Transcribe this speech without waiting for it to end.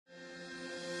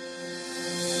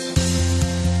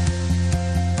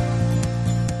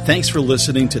Thanks for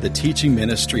listening to the teaching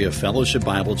ministry of Fellowship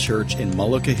Bible Church in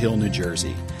Mullica Hill, New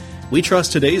Jersey. We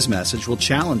trust today's message will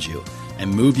challenge you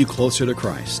and move you closer to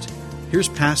Christ. Here's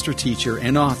pastor, teacher,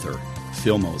 and author,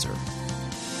 Phil Moser.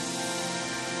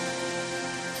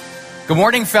 Good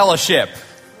morning, Fellowship.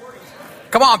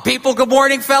 Come on, people. Good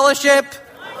morning, Fellowship.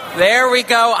 There we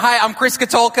go. Hi, I'm Chris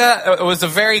Katulka. It was a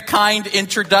very kind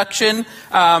introduction.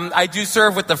 I do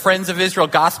serve with the Friends of Israel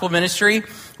Gospel Ministry.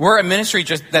 We're a ministry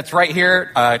that's right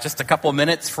here, just a couple of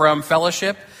minutes from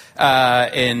Fellowship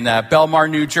in Belmar,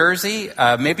 New Jersey.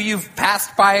 Maybe you've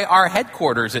passed by our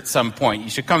headquarters at some point. You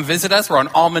should come visit us. We're on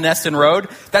Almaneston Road.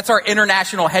 That's our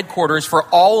international headquarters for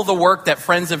all of the work that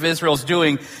Friends of Israel is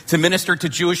doing to minister to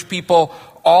Jewish people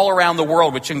all around the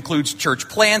world, which includes church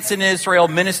plants in Israel,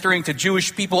 ministering to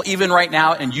Jewish people even right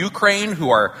now in Ukraine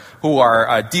who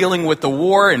are dealing with the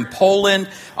war, in Poland,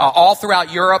 all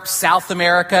throughout Europe, South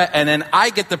America, and then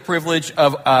I get the privilege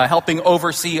of helping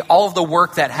oversee all of the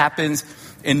work that happens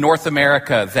in North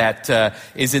America that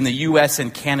is in the U.S.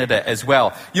 and Canada as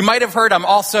well. You might have heard I'm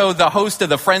also the host of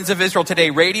the Friends of Israel Today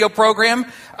radio program.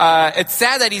 It's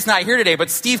sad that he's not here today,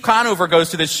 but Steve Conover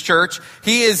goes to this church.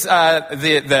 He is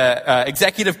the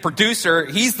executive producer.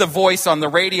 He's the voice on the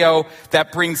radio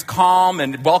that brings calm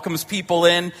and welcomes people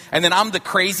in. And then I'm the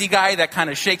crazy guy that kind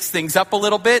of shakes things up a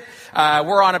little bit.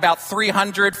 We're on about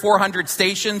 300, 400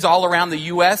 stations all around the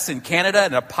U.S. and Canada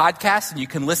and a podcast, and you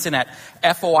can listen at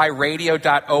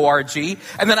foiradio.org.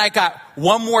 And then I got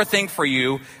one more thing for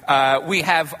you. We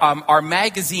have our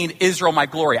magazine, Israel My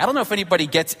Glory. I don't know if anybody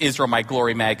gets Israel My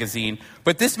Glory magazine,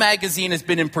 but this magazine has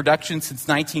been in production since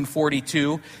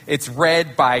 1942. It's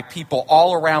read by people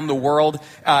all around the world.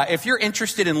 If you're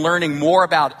interested in learning more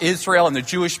about Israel and the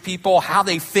Jewish people, how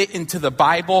they fit into the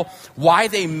Bible, why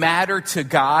they matter to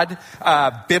God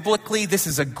biblically, this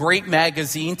is a great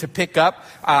magazine to pick up.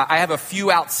 I have a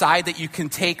few outside that you can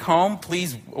take home.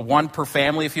 Please, one per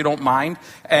family if you don't mind.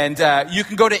 And you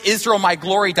can go to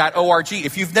israelmyglory.org.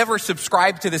 If you've never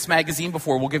subscribed to this magazine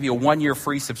before, we'll give you a 1-year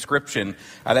free subscription.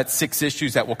 That's 6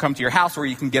 issues that will come to your house, or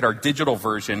you can get our digital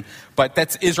version. But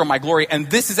that's Israel My Glory. And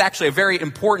this is actually a very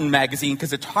important magazine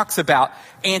because it talks about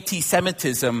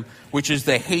anti-Semitism, which is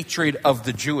the hatred of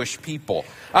the Jewish people.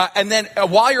 And then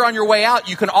while you're on your way out,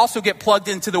 you can also get plugged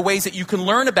into the ways that you can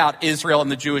learn about Israel and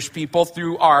the Jewish people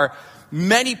through our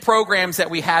many programs that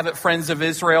we have at Friends of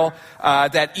Israel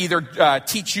that either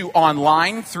teach you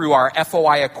online through our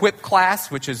FOI Equip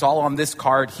class, which is all on this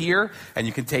card here, and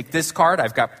you can take this card.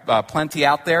 I've got plenty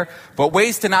out there. But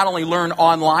ways to not only learn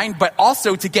online, but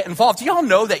also to get involved. Do you all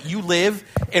know that you live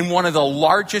in one of the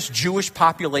largest Jewish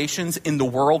populations in the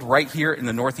world right here in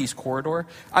the Northeast Corridor?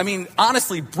 I mean,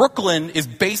 honestly, Brooklyn is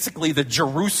basically the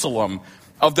Jerusalem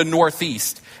of the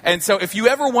Northeast. And so if you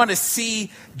ever want to see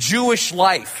Jewish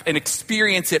life and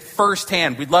experience it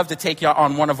firsthand, we'd love to take you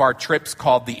on one of our trips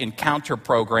called the Encounter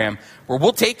Program, where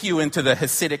we'll take you into the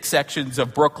Hasidic sections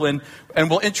of Brooklyn, and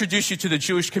we'll introduce you to the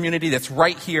Jewish community that's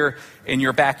right here in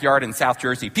your backyard in South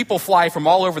Jersey. People fly from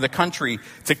all over the country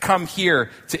to come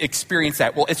here to experience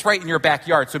that. Well, it's right in your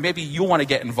backyard, so maybe you'll want to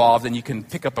get involved, and you can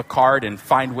pick up a card and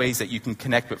find ways that you can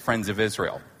connect with Friends of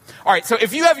Israel. All right, so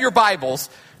if you have your Bibles,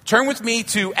 turn with me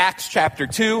to Acts chapter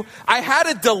 2. I had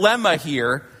a dilemma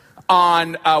here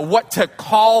on what to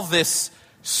call this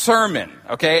sermon,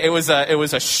 okay? It was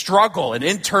a struggle, an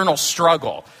internal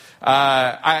struggle.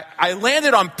 I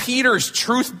landed on Peter's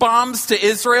truth bombs to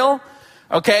Israel,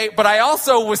 okay? But I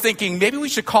also was thinking maybe we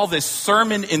should call this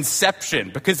sermon inception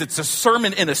because it's a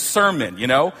sermon in a sermon, you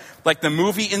know? Like the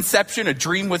movie Inception, a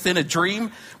dream within a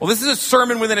dream. Well, this is a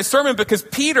sermon within a sermon because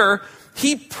Peter,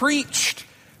 he preached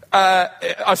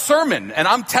a sermon, and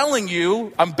I'm telling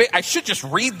you, I should just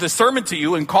read the sermon to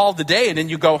you and call it a day, and then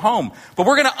you go home. But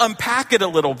we're going to unpack it a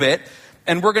little bit,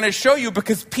 and we're going to show you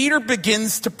because Peter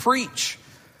begins to preach.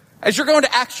 As you're going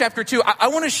to Acts chapter 2, I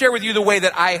want to share with you the way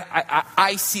that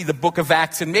I see the book of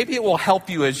Acts, and maybe it will help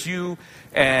you as you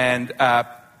and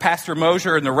Pastor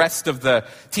Moser and the rest of the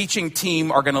teaching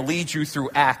team are going to lead you through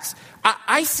Acts.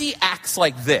 I see Acts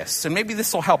like this, and maybe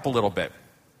this will help a little bit.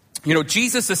 You know,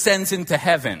 Jesus ascends into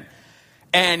heaven,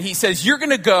 and he says, you're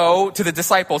going to go to the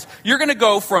disciples, you're going to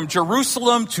go from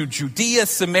Jerusalem to Judea,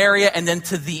 Samaria, and then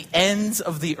to the ends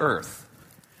of the earth.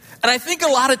 And I think a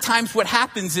lot of times what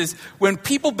happens is when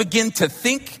people begin to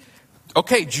think,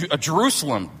 okay,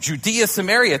 Jerusalem, Judea,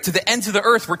 Samaria, to the ends of the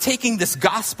earth, we're taking this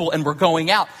gospel and we're going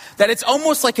out, that it's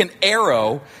almost like an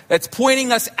arrow that's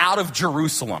pointing us out of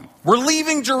Jerusalem. We're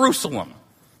leaving Jerusalem.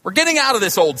 We're getting out of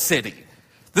this old city.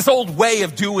 This old way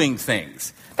of doing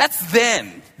things. That's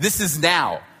then. This is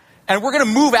now. And we're going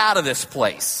to move out of this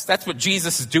place. That's what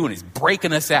Jesus is doing. He's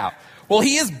breaking us out. Well,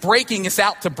 he is breaking us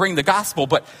out to bring the gospel,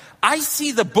 but I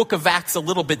see the book of Acts a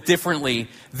little bit differently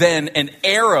than an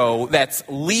arrow that's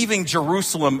leaving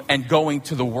Jerusalem and going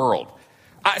to the world.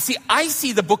 I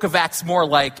see the book of Acts more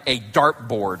like a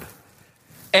dartboard.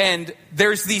 And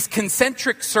there's these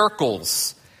concentric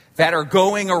circles that are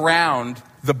going around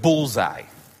the bullseye.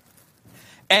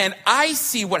 And I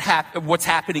see what's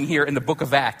happening here in the book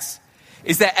of Acts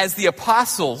is that as the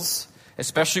apostles,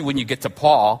 especially when you get to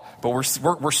Paul, but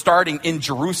we're starting in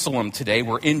Jerusalem today.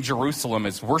 We're in Jerusalem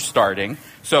as we're starting.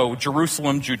 So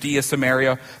Jerusalem, Judea,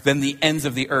 Samaria, then the ends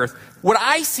of the earth. What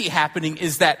I see happening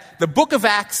is that the book of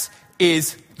Acts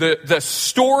is the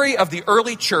story of the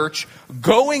early church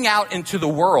going out into the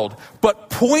world, but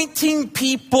pointing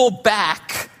people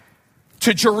back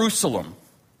to Jerusalem.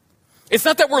 It's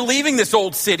not that we're leaving this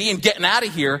old city and getting out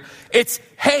of here. It's,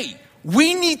 hey,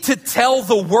 we need to tell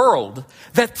the world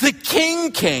that the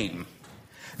King came.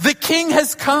 The King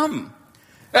has come.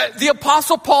 The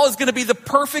Apostle Paul is going to be the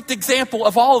perfect example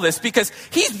of all of this because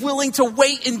he's willing to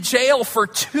wait in jail for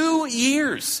 2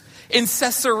 years in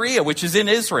Caesarea, which is in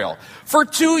Israel. For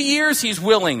 2 years, he's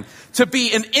willing to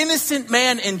be an innocent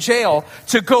man in jail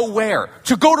to go where?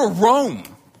 To go to Rome.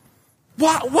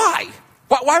 Why?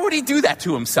 Why would he do that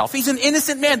to himself? He's an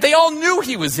innocent man. They all knew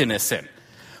he was innocent.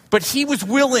 But he was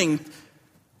willing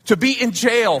to be in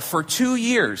jail for 2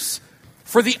 years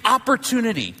for the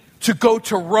opportunity to go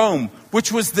to Rome,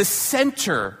 which was the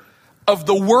center of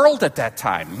the world at that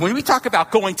time. When we talk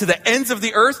about going to the ends of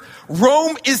the earth,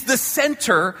 Rome is the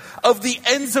center of the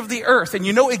ends of the earth. And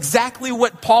you know exactly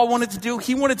what Paul wanted to do?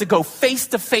 He wanted to go face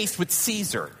to face with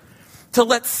Caesar, to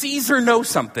let Caesar know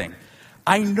something.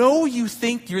 I know you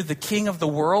think you're the king of the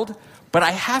world, but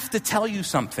I have to tell you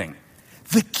something.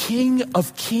 The King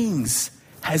of Kings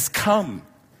has come,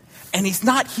 and he's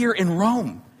not here in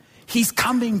Rome. He's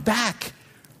coming back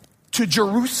to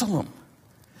Jerusalem.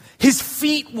 His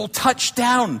feet will touch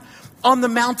down on the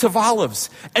Mount of Olives,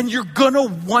 and you're going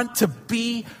to want to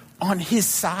be on his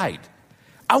side.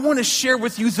 I want to share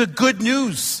with you the good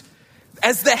news.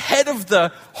 As the head of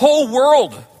the whole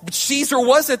world, which Caesar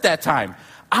was at that time,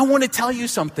 I want to tell you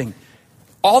something.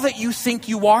 All that you think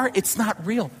you are, it's not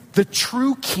real. The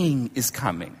true king is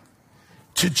coming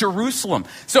to Jerusalem.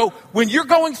 So when you're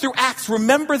going through Acts,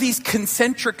 remember these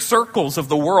concentric circles of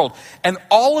the world, and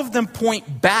all of them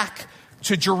point back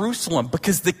to Jerusalem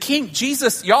because the king,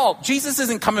 Jesus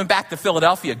isn't coming back to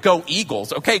Philadelphia. Go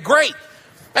Eagles. Okay, great.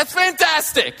 That's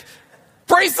fantastic.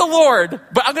 Praise the Lord.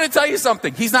 But I'm going to tell you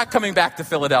something. He's not coming back to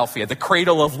Philadelphia, the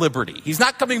cradle of liberty. He's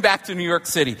not coming back to New York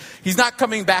City. He's not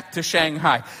coming back to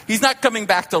Shanghai. He's not coming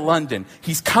back to London.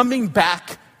 He's coming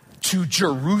back to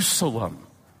Jerusalem.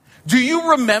 Do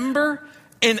you remember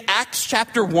in Acts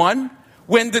chapter 1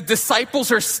 when the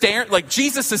disciples are staring, like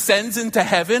Jesus ascends into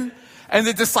heaven and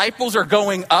the disciples are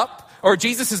going up, or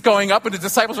Jesus is going up and the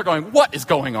disciples are going, what is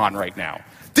going on right now?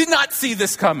 Did not see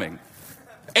this coming.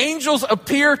 Angels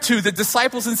appear to the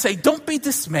disciples and say, don't be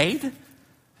dismayed.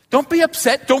 Don't be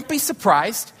upset. Don't be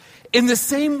surprised. In the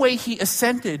same way he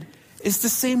ascended is the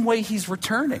same way he's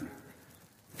returning.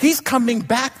 He's coming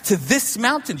back to this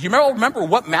mountain. Do you remember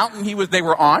what mountain they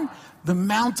were on? The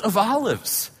Mount of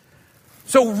Olives.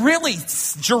 So really,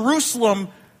 Jerusalem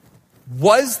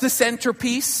was the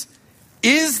centerpiece,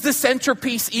 is the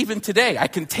centerpiece even today. I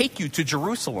can take you to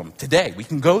Jerusalem today. We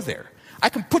can go there. I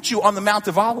can put you on the Mount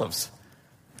of Olives.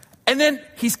 And then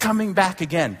he's coming back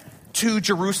again to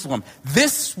Jerusalem.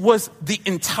 This was the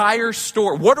entire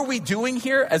story. What are we doing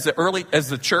here as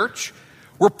the church?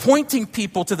 We're pointing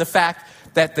people to the fact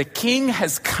that the king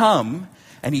has come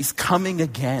and he's coming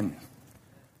again.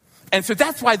 And so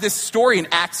that's why this story in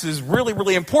Acts is really,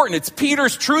 really important. It's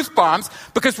Peter's truth bombs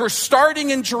because we're starting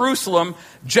in Jerusalem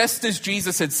just as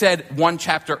Jesus had said one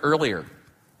chapter earlier.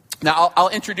 Now, I'll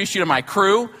introduce you to my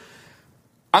crew.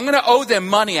 I'm going to owe them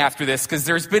money after this because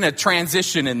there's been a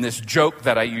transition in this joke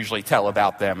that I usually tell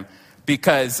about them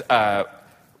because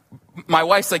my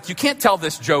wife's like, you can't tell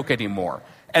this joke anymore.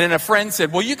 And then a friend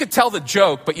said, well, you could tell the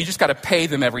joke, but you just got to pay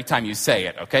them every time you say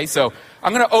it, okay? So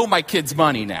I'm going to owe my kids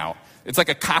money now. It's like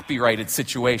a copyrighted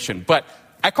situation. But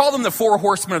I call them the 4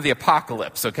 horsemen of the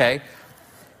apocalypse, okay?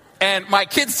 And my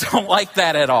kids don't like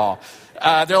that at all.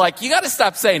 They're like, you got to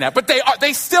stop saying that. But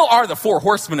they still are the 4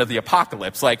 horsemen of the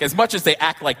apocalypse, like as much as they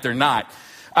act like they're not.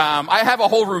 I have a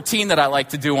whole routine that I like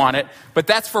to do on it, but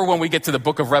that's for when we get to the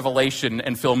book of Revelation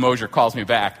and Phil Mosier calls me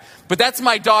back. But that's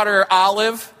my daughter,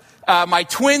 Olive. My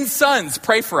twin sons,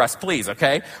 pray for us, please,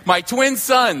 okay? My twin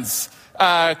sons,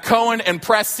 Cohen and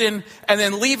Preston. And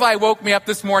then Levi woke me up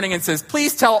this morning and says,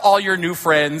 please tell all your new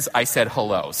friends I said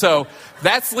hello. So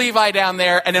that's Levi down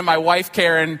there. And then my wife,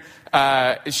 Karen,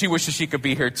 she wishes she could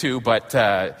be here too, but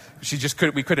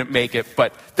we couldn't make it.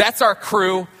 But that's our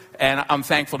crew, and I'm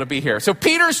thankful to be here. So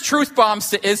Peter's truth bombs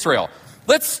to Israel.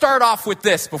 Let's start off with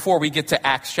this before we get to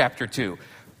Acts chapter 2.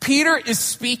 Peter is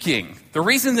speaking. The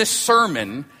reason this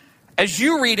sermon, as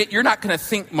you read it, you're not going to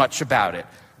think much about it.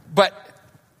 But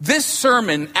this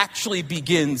sermon actually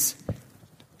begins,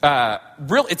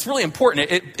 it's really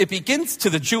important. It begins to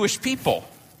the Jewish people.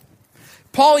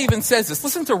 Paul even says this.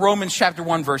 Listen to Romans chapter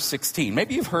 1, verse 16.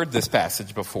 Maybe you've heard this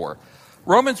passage before.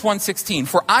 Romans 1:16.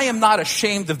 For I am not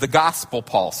ashamed of the gospel,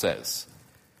 Paul says.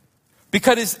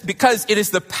 Because it is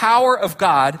the power of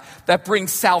God that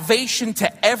brings salvation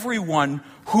to everyone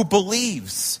who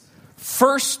believes.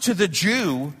 First to the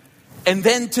Jew and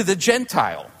then to the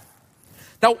Gentile.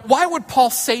 Now, why would Paul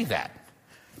say that?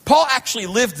 Paul actually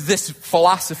lived this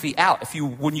philosophy out.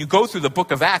 When you go through the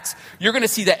book of Acts, you're going to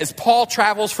see that as Paul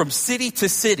travels from city to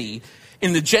city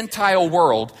in the Gentile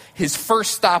world, his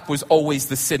first stop was always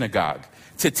the synagogue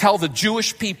to tell the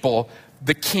Jewish people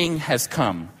the king has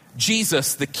come.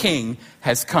 Jesus, the king,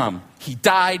 has come. He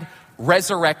died,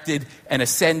 resurrected, and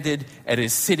ascended, and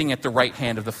is sitting at the right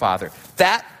hand of the Father.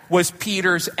 That was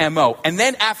Peter's MO. And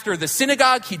then after the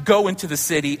synagogue, he'd go into the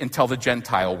city and tell the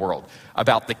Gentile world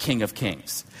about the King of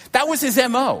Kings. That was his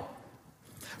MO.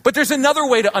 But there's another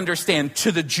way to understand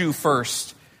to the Jew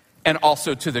first and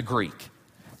also to the Greek.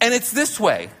 And it's this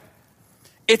way.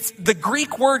 The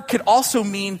Greek word could also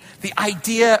mean the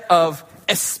idea of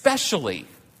especially.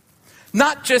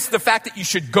 Not just the fact that you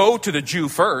should go to the Jew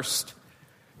first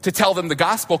to tell them the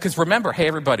gospel. Because remember, hey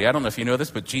everybody, I don't know if you know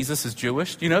this, but Jesus is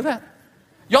Jewish. Do you know that?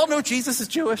 Y'all know Jesus is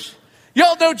Jewish?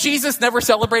 Y'all know Jesus never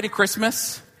celebrated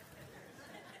Christmas?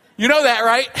 You know that,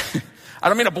 right? I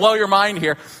don't mean to blow your mind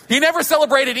here. He never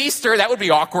celebrated Easter. That would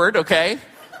be awkward, okay?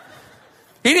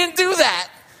 He didn't do that.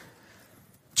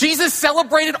 Jesus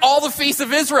celebrated all the feasts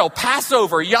of Israel.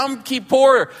 Passover, Yom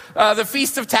Kippur, the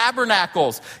Feast of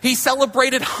Tabernacles. He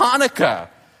celebrated Hanukkah,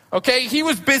 okay? He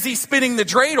was busy spinning the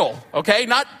dreidel, okay?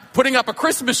 Not putting up a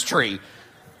Christmas tree.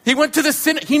 He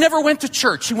never went to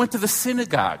church. He went to the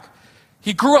synagogue.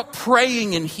 He grew up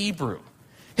praying in Hebrew.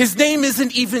 His name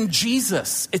isn't even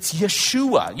Jesus. It's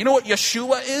Yeshua. You know what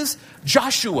Yeshua is?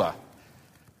 Joshua.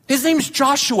 His name's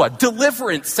Joshua,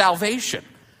 deliverance, salvation.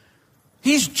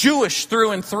 He's Jewish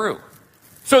through and through.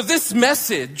 So this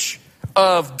message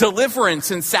of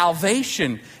deliverance and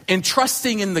salvation and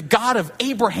trusting in the God of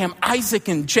Abraham, Isaac,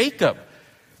 and Jacob,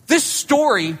 this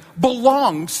story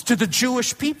belongs to the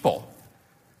Jewish people.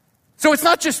 So it's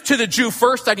not just to the Jew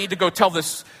first I need to go tell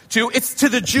this to, it's to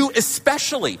the Jew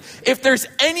especially. If there's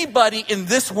anybody in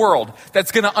this world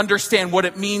that's going to understand what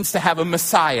it means to have a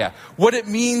Messiah, what it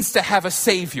means to have a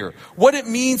Savior, what it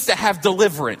means to have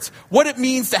deliverance, what it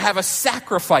means to have a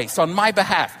sacrifice on my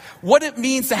behalf, what it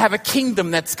means to have a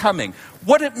kingdom that's coming,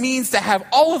 what it means to have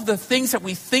all of the things that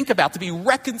we think about to be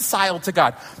reconciled to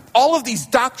God, all of these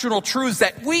doctrinal truths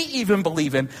that we even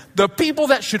believe in, the people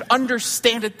that should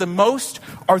understand it the most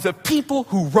are the people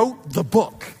who wrote the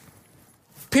book.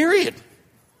 Period.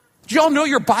 Do y'all know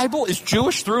your Bible is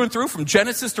Jewish through and through from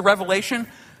Genesis to Revelation?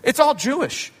 It's all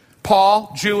Jewish.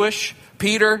 Paul, Jewish.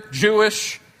 Peter,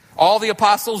 Jewish. All the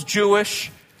apostles,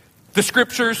 Jewish. The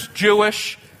scriptures,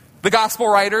 Jewish. The gospel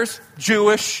writers,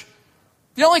 Jewish.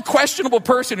 The only questionable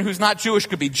person who's not Jewish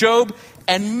could be Job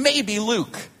and maybe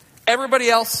Luke. Everybody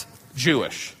else,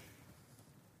 Jewish.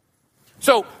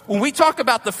 So when we talk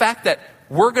about the fact that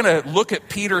we're going to look at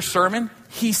Peter's sermon,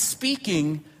 he's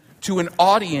speaking to an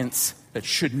audience that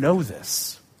should know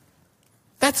this.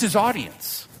 That's his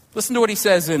audience. Listen to what he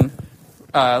says in,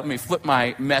 let me flip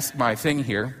my thing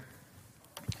here.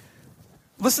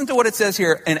 Listen to what it says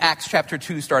here in Acts chapter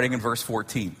 2, starting in verse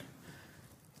 14.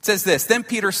 It says this, then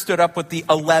Peter stood up with the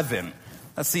 11.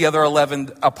 That's the other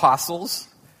 11 apostles.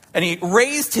 And he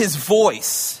raised his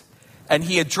voice and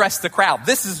he addressed the crowd.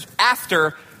 This is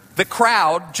after the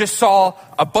crowd just saw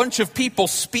a bunch of people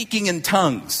speaking in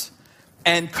tongues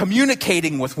and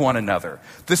communicating with one another.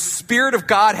 The Spirit of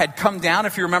God had come down,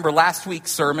 if you remember last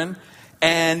week's sermon,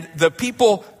 and the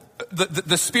people,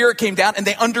 the Spirit came down and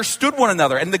they understood one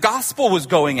another, and the gospel was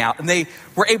going out, and they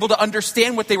were able to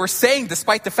understand what they were saying,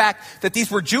 despite the fact that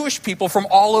these were Jewish people from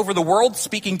all over the world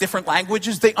speaking different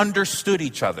languages. They understood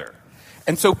each other.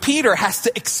 And so Peter has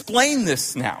to explain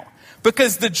this now,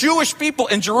 because the Jewish people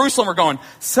in Jerusalem are going,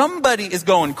 somebody is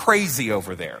going crazy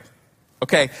over there.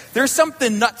 Okay, there's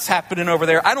something nuts happening over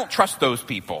there. I don't trust those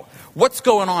people. What's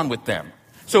going on with them?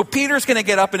 So Peter's going to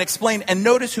get up and explain, and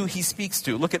notice who he speaks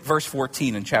to. Look at verse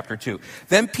 14 in chapter 2.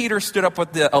 Then Peter stood up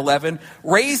with the 11,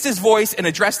 raised his voice and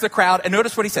addressed the crowd, and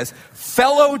notice what he says.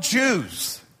 Fellow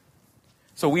Jews.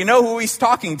 So we know who he's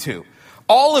talking to.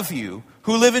 All of you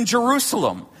who live in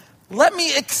Jerusalem, let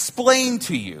me explain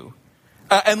to you,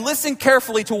 and listen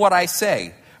carefully to what I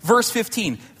say. Verse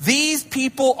 15, these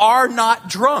people are not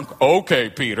drunk. Okay,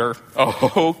 Peter.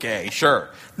 Oh, okay, sure.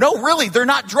 No, really, they're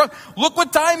not drunk. Look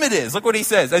what time it is. Look what he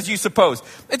says, as you suppose.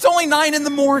 It's only 9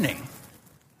 a.m.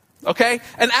 Okay?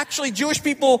 And actually, Jewish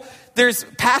people, there's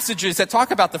passages that talk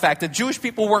about the fact that Jewish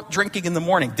people weren't drinking in the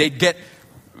morning.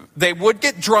 They would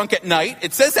get drunk at night.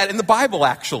 It says that in the Bible,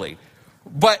 actually.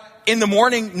 But in the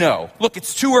morning, no. Look,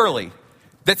 it's too early.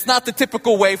 That's not the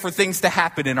typical way for things to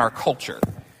happen in our culture.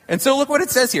 And so look what it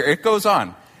says here. It goes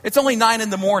on. It's only 9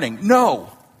 a.m.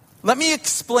 No. Let me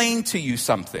explain to you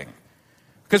something.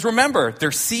 Because remember,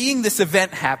 they're seeing this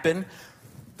event happen.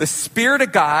 The Spirit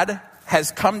of God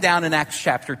has come down in Acts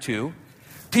chapter 2.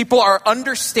 People are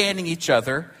understanding each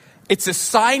other. It's a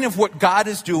sign of what God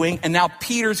is doing. And now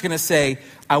Peter's going to say,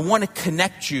 I want to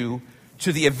connect you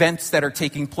to the events that are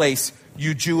taking place.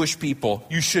 You Jewish people,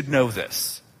 you should know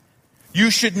this. You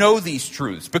should know these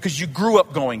truths because you grew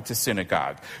up going to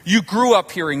synagogue. You grew up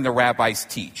hearing the rabbis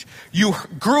teach. You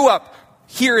grew up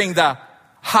hearing the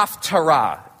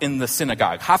Haftarah in the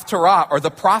synagogue. Haftarah are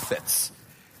the prophets.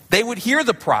 They would hear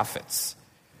the prophets.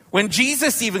 When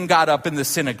Jesus even got up in the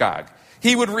synagogue,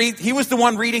 he was the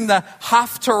one reading the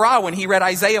Haftarah when he read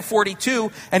Isaiah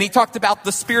 42, and he talked about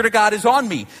the Spirit of God is on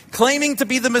me, claiming to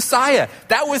be the Messiah.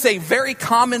 That was a very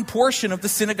common portion of the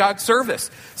synagogue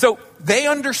service. So they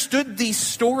understood these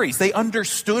stories. They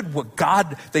understood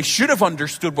they should have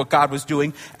understood what God was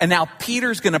doing. And now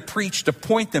Peter's going to preach to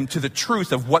point them to the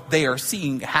truth of what they are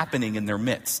seeing happening in their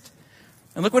midst.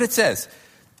 And look what it says.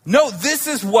 No, this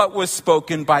is what was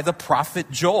spoken by the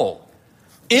prophet Joel.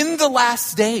 In the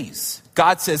last days,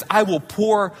 God says, I will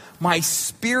pour my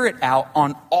Spirit out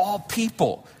on all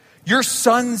people. Your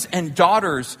sons and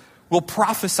daughters will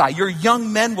prophesy. Your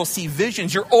young men will see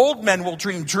visions. Your old men will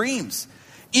dream dreams.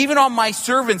 Even on my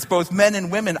servants, both men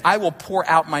and women, I will pour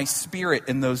out my Spirit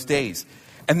in those days.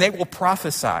 And they will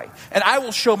prophesy. And I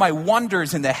will show my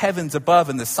wonders in the heavens above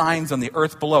and the signs on the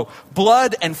earth below.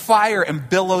 Blood and fire and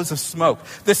billows of smoke.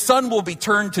 The sun will be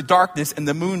turned to darkness and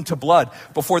the moon to blood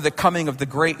before the coming of the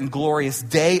great and glorious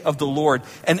day of the Lord.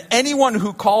 And anyone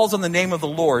who calls on the name of the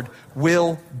Lord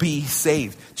will be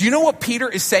saved. Do you know what Peter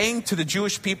is saying to the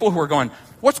Jewish people who are going,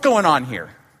 what's going on here?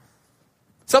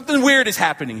 Something weird is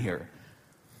happening here.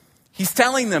 He's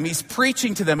telling them, he's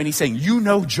preaching to them, and he's saying, you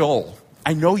know Joel.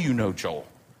 I know you know Joel.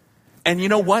 And you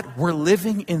know what? We're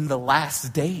living in the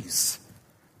last days.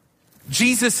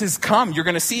 Jesus has come. You're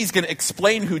going to see he's going to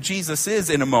explain who Jesus is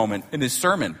in a moment in his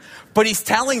sermon. But he's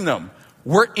telling them,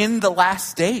 we're in the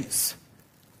last days.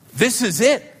 This is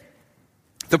it.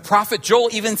 The prophet Joel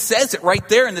even says it right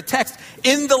there in the text.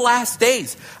 In the last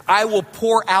days, I will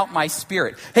pour out my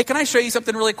Spirit. Hey, can I show you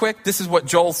something really quick? This is what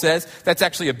Joel says. That's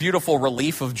actually a beautiful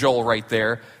relief of Joel right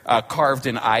there, carved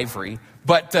in ivory.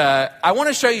 But I want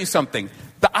to show you something.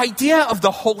 The idea of the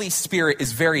Holy Spirit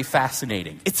is very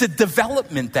fascinating. It's a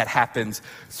development that happens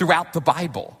throughout the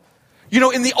Bible. You know,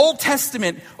 in the Old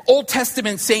Testament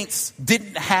saints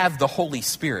didn't have the Holy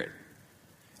Spirit.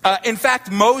 In fact,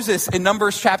 Moses in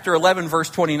Numbers chapter 11, verse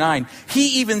 29,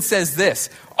 he even says this,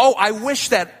 oh, I wish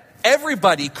that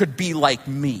everybody could be like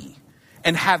me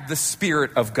and have the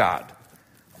Spirit of God.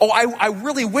 Oh, I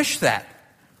really wish that.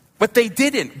 But they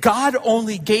didn't. God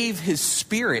only gave his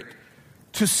Spirit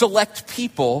to select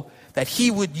people that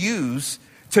he would use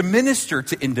to minister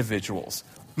to individuals.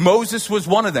 Moses was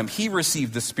one of them. He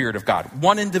received the Spirit of God,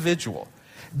 one individual.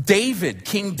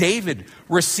 King David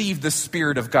received the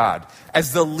Spirit of God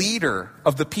as the leader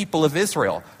of the people of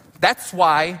Israel. That's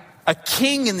why a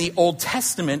king in the Old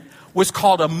Testament was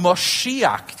called a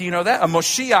Moshiach. Do you know that? A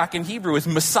Moshiach in Hebrew is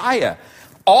Messiah.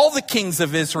 All the kings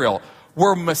of Israel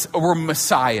were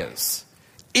messiahs,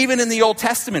 even in the Old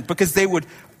Testament, because they would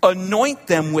anoint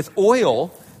them with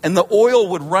oil, and the oil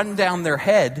would run down their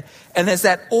head. And as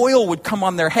that oil would come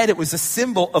on their head, it was a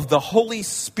symbol of the Holy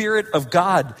Spirit of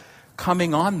God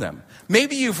coming on them.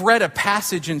 Maybe you've read a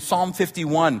passage in Psalm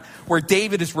 51 where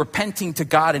David is repenting to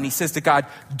God, and he says to God,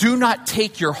 do not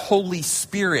take your Holy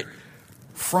Spirit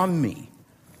from me.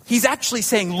 He's actually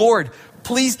saying, Lord,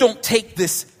 please don't take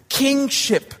this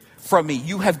kingship from me.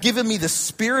 You have given me the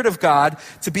Spirit of God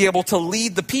to be able to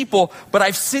lead the people, but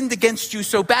I've sinned against you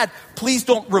so bad. Please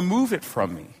don't remove it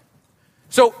from me.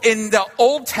 So in the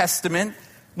Old Testament,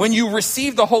 When you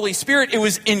received the Holy Spirit, it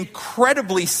was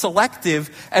incredibly selective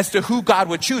as to who God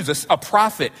would choose. A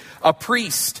prophet, a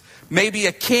priest, maybe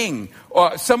a king,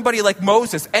 or somebody like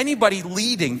Moses, anybody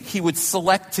leading, he would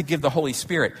select to give the Holy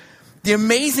Spirit. The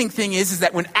amazing thing is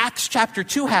that when Acts chapter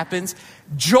 2 happens,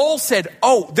 Joel said,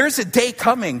 there's a day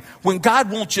coming when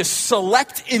God won't just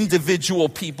select individual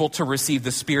people to receive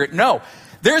the Spirit. No,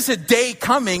 there's a day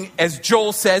coming, as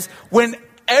Joel says, when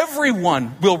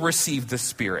everyone will receive the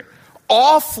Spirit.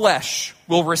 All flesh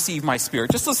will receive my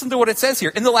Spirit. Just listen to what it says here.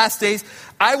 In the last days,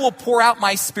 I will pour out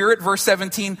my Spirit, verse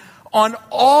 17, on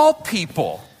all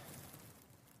people.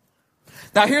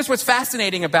 Now, here's what's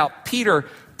fascinating about Peter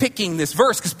picking this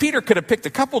verse, because Peter could have picked a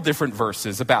couple different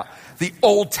verses about the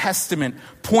Old Testament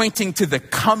pointing to the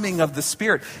coming of the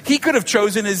Spirit. He could have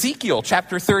chosen Ezekiel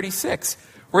chapter 36,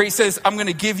 where he says, I'm going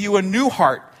to give you a new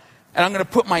heart, and I'm going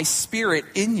to put my Spirit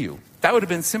in you. That would have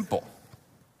been simple.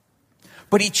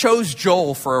 But he chose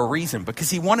Joel for a reason,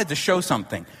 because he wanted to show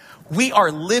something. We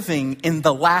are living in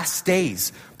the last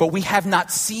days, but we have not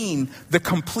seen the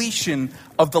completion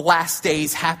of the last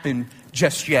days happen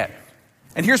just yet.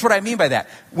 And here's what I mean by that.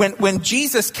 When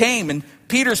Jesus came and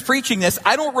Peter's preaching this,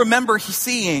 I don't remember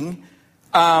seeing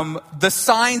the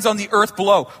signs on the earth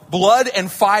below. Blood and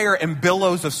fire and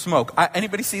billows of smoke.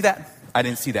 Anybody see that? I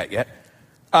didn't see that yet.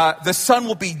 The sun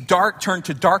will be turned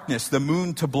to darkness, the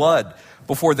moon to blood,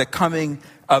 before the coming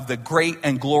of the great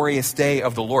and glorious day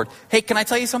of the Lord. Hey, can I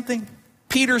tell you something?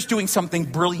 Peter's doing something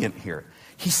brilliant here.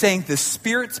 He's saying the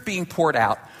Spirit's being poured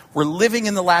out. We're living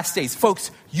in the last days.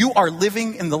 Folks, you are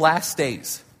living in the last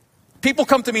days. People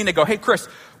come to me and they go, hey, Chris,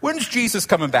 when's Jesus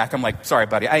coming back? I'm like, sorry,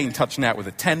 buddy, I ain't touching that with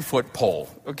a 10-foot pole,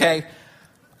 okay?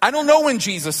 I don't know when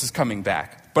Jesus is coming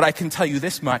back, but I can tell you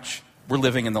this much. We're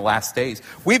living in the last days.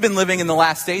 We've been living in the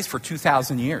last days for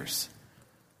 2,000 years.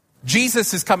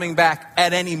 Jesus is coming back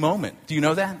at any moment. Do you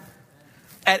know that?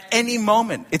 At any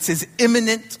moment. It's his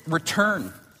imminent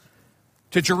return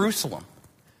to Jerusalem.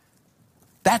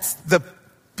 That's the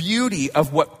beauty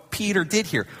of what Peter did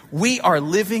here. We are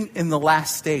living in the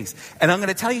last days. And I'm going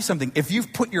to tell you something. If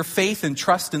you've put your faith and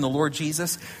trust in the Lord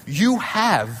Jesus, you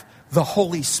have the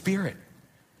Holy Spirit.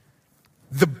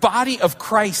 The body of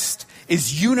Christ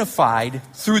is unified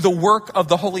through the work of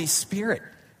the Holy Spirit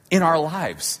in our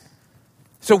lives.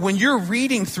 So when you're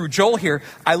reading through Joel here,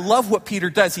 I love what Peter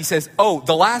does. He says,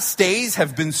 the last days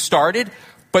have been started,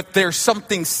 but there's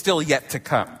something still yet to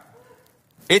come.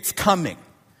 It's coming.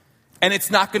 And it's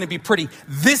not going to be pretty.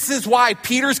 This is why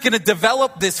Peter's going to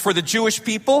develop this for the Jewish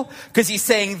people, because he's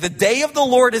saying the day of the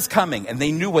Lord is coming. And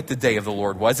they knew what the day of the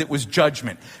Lord was. It was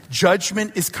judgment.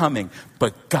 Judgment is coming.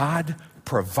 But God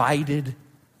provided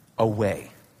a way.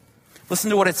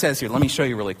 Listen to what it says here. Let me show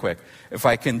you really quick. If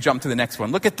I can jump to the next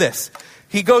one. Look at this.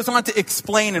 He goes on to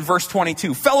explain in verse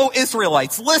 22. Fellow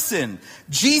Israelites, listen.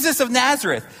 Jesus of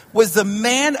Nazareth was the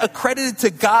man accredited to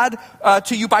God,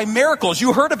 to you by miracles.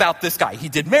 You heard about this guy. He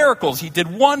did miracles. He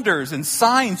did wonders and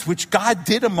signs which God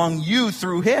did among you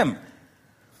through him.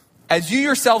 As you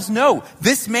yourselves know,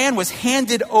 this man was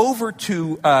handed over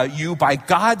to you by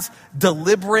God's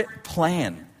deliberate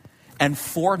plan and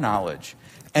foreknowledge.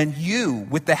 And you,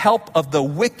 with the help of the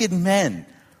wicked men,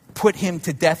 put him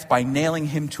to death by nailing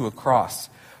him to a cross.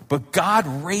 But God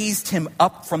raised him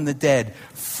up from the dead,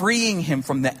 freeing him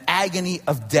from the agony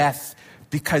of death,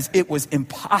 because it was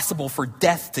impossible for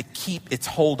death to keep its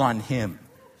hold on him.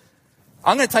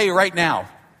 I'm going to tell you right now,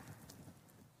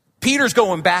 Peter's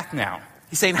going back now.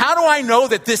 He's saying, how do I know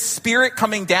that this Spirit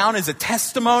coming down is a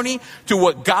testimony to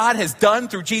what God has done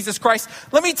through Jesus Christ?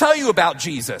 Let me tell you about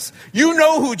Jesus. You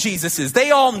know who Jesus is.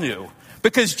 They all knew.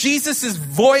 Because Jesus'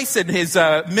 voice and his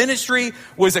ministry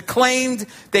was acclaimed.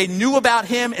 They knew about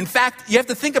him. In fact, you have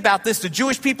to think about this. The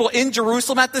Jewish people in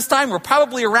Jerusalem at this time were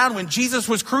probably around when Jesus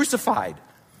was crucified.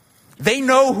 They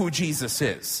know who Jesus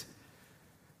is.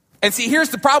 And see, here's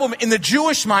the problem. In the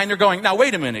Jewish mind, they're going, now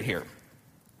wait a minute here.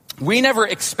 We never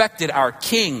expected our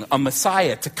king, a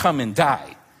Messiah, to come and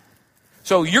die.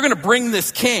 So you're going to bring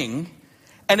this king,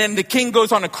 and then the king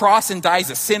goes on a cross and dies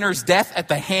a sinner's death at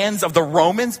the hands of the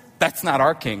Romans? That's not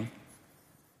our king.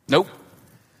 Nope.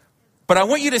 But I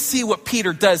want you to see what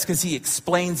Peter does, because he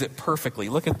explains it perfectly.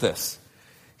 Look at this.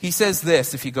 He says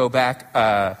this, if you go back,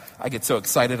 I get so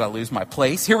excited I lose my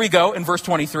place. Here we go in verse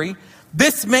 23.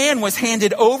 This man was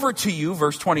handed over to you,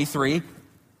 verse 23,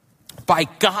 by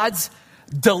God's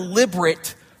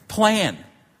deliberate plan.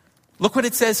 Look what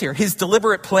it says here. His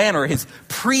deliberate plan, or his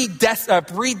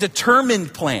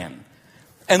predetermined plan.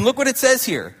 And look what it says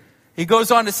here. He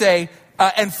goes on to say,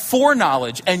 and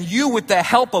foreknowledge, and you with the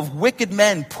help of wicked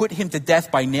men put him to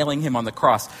death by nailing him on the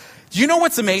cross. Do you know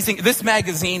what's amazing? This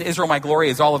magazine, Israel My Glory,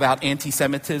 is all about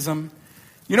anti-Semitism.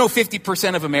 You know,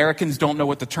 50% of Americans don't know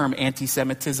what the term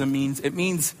anti-Semitism means. It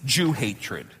means Jew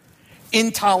hatred,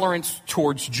 intolerance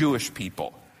towards Jewish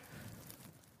people.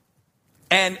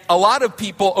 And a lot of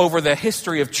people over the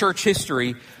history of church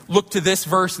history looked to this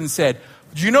verse and said,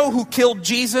 do you know who killed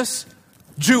Jesus?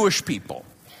 Jewish people.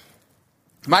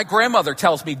 My grandmother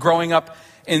tells me growing up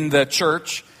in the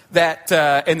church that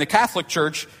in the Catholic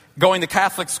church, going to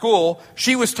Catholic school,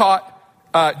 she was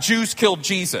taught Jews killed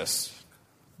Jesus.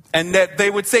 And that they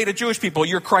would say to Jewish people,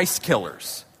 you're Christ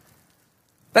killers.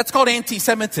 That's called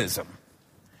anti-Semitism.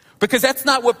 Because that's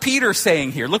not what Peter's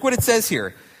saying here. Look what it says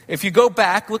here. If you go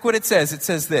back, look what it says. It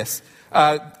says this.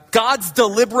 God's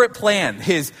deliberate plan,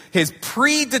 his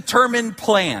predetermined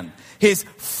plan, his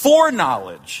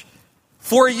foreknowledge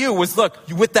for you was, look,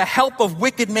 with the help of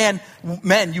wicked men,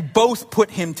 you both put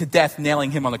him to death,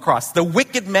 nailing him on the cross. The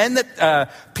wicked men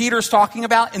that Peter's talking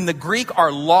about in the Greek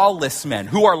are lawless men.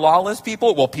 Who are lawless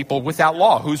people? Well, people without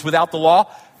law. Who's without the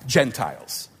law?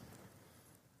 Gentiles.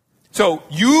 So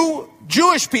you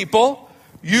Jewish people,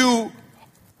 you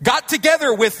got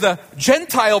together with the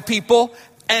Gentile people,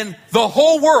 and the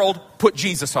whole world put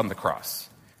Jesus on the cross.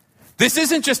 This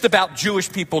isn't just about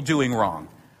Jewish people doing wrong.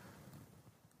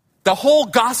 The whole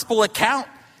gospel account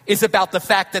is about the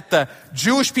fact that the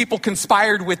Jewish people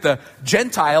conspired with the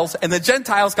Gentiles, and the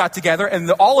Gentiles got together, and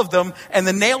all of them, and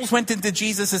the nails went into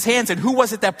Jesus' hands. And who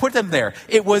was it that put them there?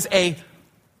 It was a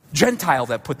Gentile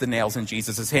that put the nails in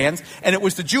Jesus' hands, and it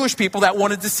was the Jewish people that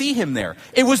wanted to see him there.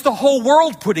 It was the whole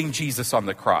world putting Jesus on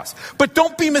the cross. But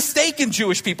don't be mistaken,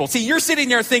 Jewish people. See, you're sitting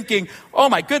there thinking, oh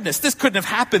my goodness, this couldn't have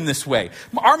happened this way.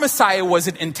 Our Messiah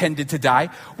wasn't intended to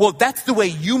die. Well, that's the way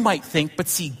you might think, but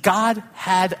see, God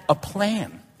had a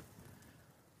plan.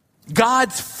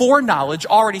 God's foreknowledge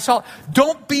already saw it.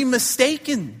 Don't be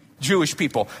mistaken, Jewish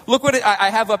people. Look what I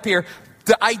have up here.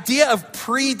 The idea of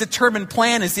predetermined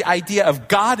plan is the idea of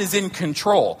God is in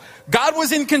control. God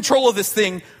was in control of this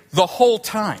thing the whole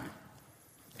time.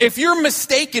 If you're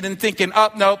mistaken in thinking, oh,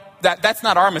 no, that's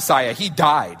not our Messiah, he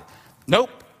died.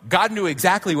 Nope, God knew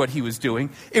exactly what he was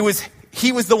doing. He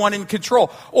was the one in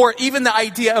control. Or even the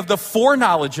idea of the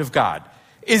foreknowledge of God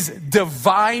is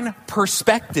divine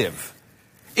perspective.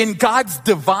 In God's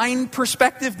divine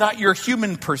perspective, not your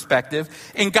human perspective,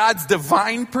 in God's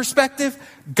divine perspective,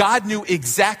 God knew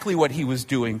exactly what he was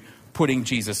doing, putting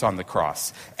Jesus on the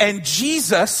cross. And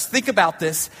Jesus, think about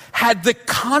this, had the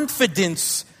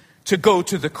confidence to go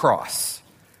to the cross.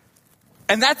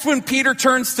 And that's when Peter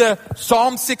turns to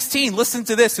Psalm 16. Listen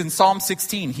to this in Psalm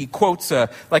 16. He quotes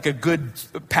like a good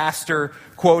pastor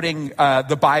quoting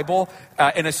the Bible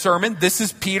in a sermon. This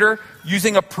is Peter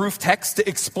using a proof text to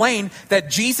explain that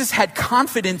Jesus had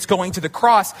confidence going to the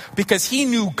cross because he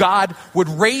knew God would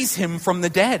raise him from the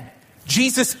dead.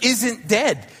 Jesus isn't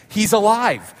dead. He's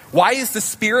alive. Why is the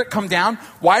Spirit come down?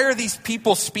 Why are these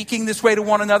people speaking this way to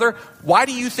one another? Why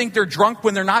do you think they're drunk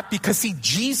when they're not? Because see,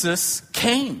 Jesus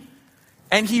came.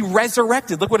 And he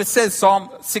resurrected. Look what it says, Psalm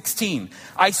 16.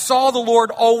 I saw the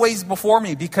Lord always before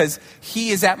me because he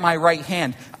is at my right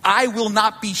hand. I will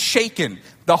not be shaken.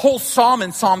 The whole psalm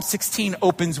in Psalm 16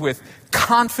 opens with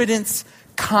confidence,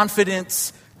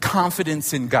 confidence,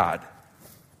 confidence in God.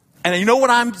 And you know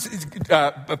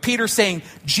what Peter's saying?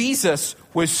 Jesus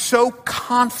was so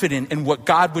confident in what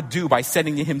God would do by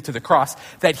sending him to the cross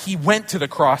that he went to the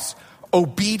cross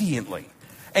obediently.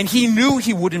 And he knew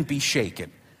he wouldn't be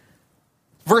shaken.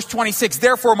 Verse 26,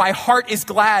 therefore my heart is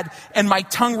glad and my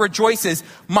tongue rejoices.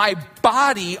 My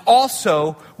body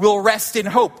also will rest in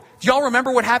hope. Do y'all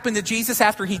remember what happened to Jesus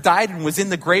after he died and was in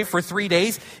the grave for 3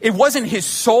 days? It wasn't his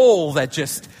soul that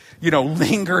just,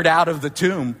 lingered out of the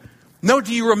tomb. No,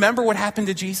 do you remember what happened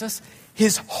to Jesus?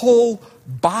 His whole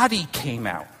body came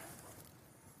out.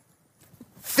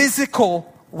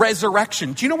 Physical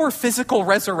resurrection. Do you know where physical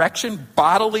resurrection,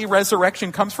 bodily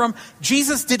resurrection comes from?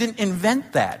 Jesus didn't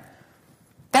invent that.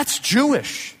 That's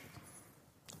Jewish.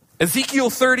 Ezekiel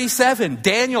 37,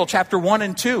 Daniel chapter 1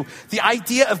 and 2. The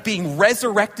idea of being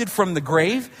resurrected from the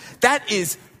grave, that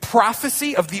is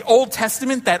prophecy of the Old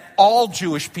Testament that all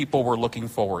Jewish people were looking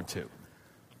forward to.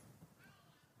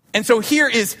 And so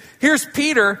here's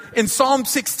Peter in Psalm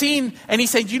 16, and he's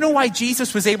saying, do you know why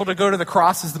Jesus was able to go to the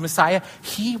cross as the Messiah?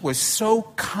 He was so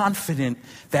confident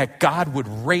that God would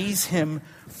raise him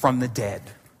from the dead.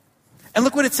 And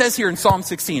look what it says here in Psalm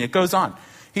 16. It goes on.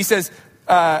 He says,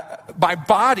 my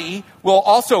body will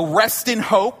also rest in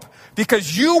hope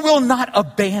because you will not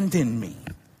abandon me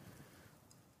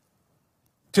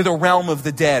to the realm of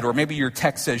the dead. Or maybe your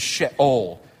text says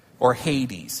Sheol or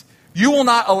Hades. You will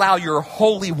not allow your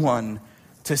Holy One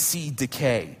to see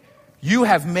decay. You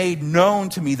have made known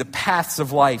to me the paths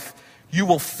of life. you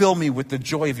will fill me with the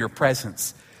joy of your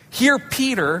presence. Here,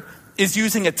 Peter is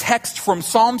using a text from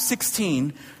Psalm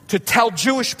 16 to tell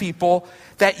Jewish people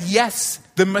that yes,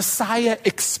 the Messiah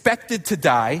expected to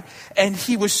die, and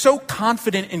he was so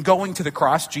confident in going to the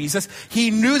cross, Jesus. He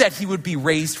knew that he would be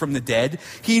raised from the dead.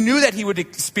 He knew that he would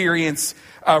experience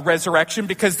resurrection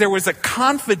because there was a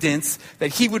confidence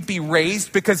that he would be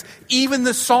raised, because even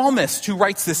the psalmist who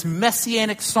writes this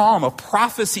messianic psalm, a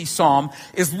prophecy psalm,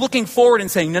 is looking forward and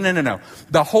saying, no.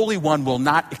 The Holy One will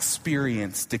not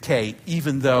experience decay,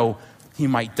 even though he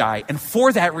might die. And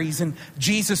for that reason,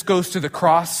 Jesus goes to the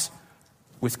cross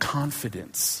with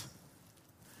confidence.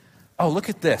 Oh, look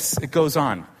at this. It goes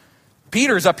on.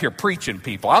 Peter's up here preaching,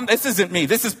 people. This isn't me.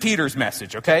 This is Peter's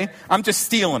message, okay? I'm just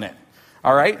stealing it,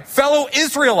 all right? Fellow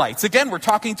Israelites. Again, we're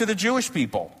talking to the Jewish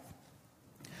people.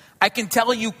 I can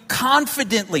tell you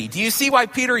confidently. Do you see why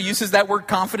Peter uses that word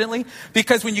confidently?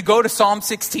 Because when you go to Psalm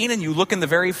 16 and you look in the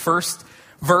very first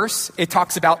verse, it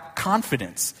talks about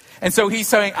confidence. And so he's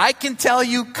saying, I can tell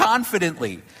you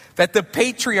confidently that the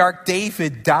patriarch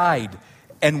David died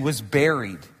and was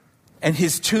buried, and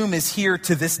his tomb is here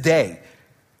to this day.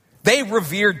 They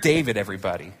revered David,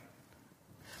 everybody.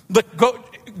 Look, go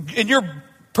in your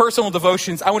personal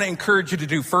devotions, I want to encourage you to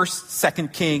do 1st,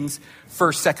 2nd Kings,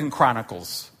 1st, 2nd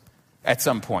Chronicles at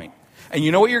some point. And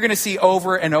you know what you're going to see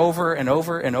over and over and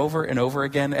over and over and over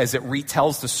again as it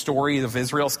retells the story of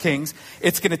Israel's kings?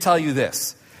 It's going to tell you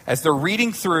this. As they're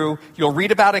reading through, you'll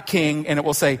read about a king, and it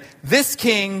will say, this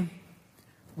king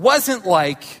wasn't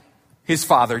like his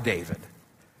father David.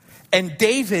 And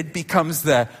David becomes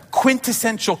the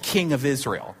quintessential king of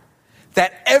Israel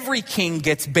that every king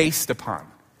gets based upon.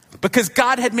 Because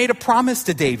God had made a promise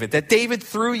to David that David,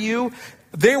 through you,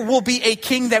 there will be a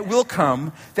king that will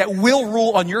come that will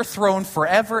rule on your throne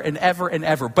forever and ever and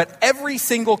ever. But every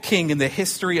single king in the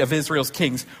history of Israel's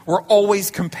kings were always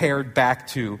compared back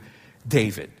to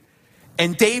David.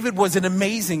 And David was an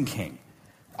amazing king.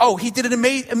 Oh, he did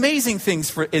amazing things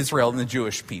for Israel and the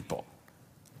Jewish people.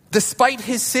 Despite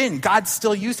his sin, God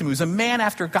still used him. He was a man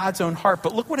after God's own heart.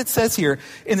 But look what it says here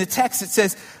in the text. It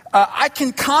says, I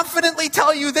can confidently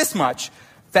tell you this much,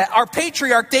 that our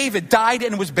patriarch David died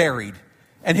and was buried,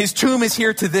 and his tomb is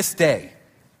here to this day.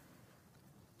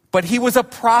 But he was a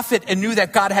prophet and knew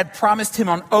that God had promised him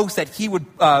on oath that he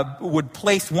would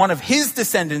place one of his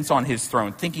descendants on his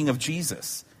throne, thinking of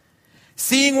Jesus.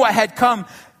 Seeing what had come,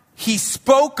 he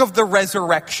spoke of the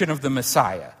resurrection of the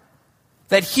Messiah,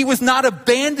 that he was not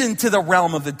abandoned to the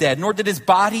realm of the dead, nor did his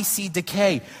body see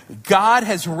decay. God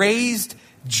has raised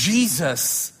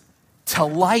Jesus to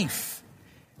life.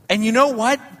 And you know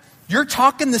what? You're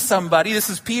talking to somebody, this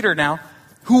is Peter now,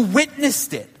 who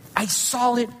witnessed it. I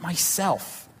saw it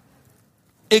myself.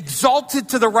 Exalted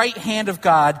to the right hand of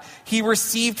God, he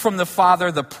received from the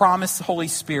Father the promised Holy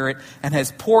Spirit and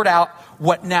has poured out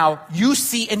what now you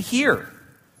see and hear.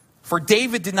 For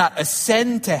David did not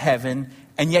ascend to heaven,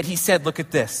 and yet he said, look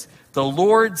at this. The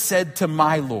Lord said to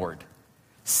my Lord,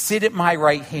 sit at my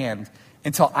right hand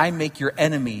until I make your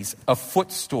enemies a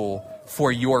footstool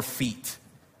for your feet.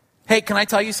 Hey, can I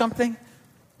tell you something?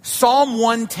 Psalm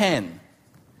 110.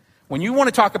 When you want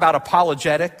to talk about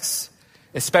apologetics,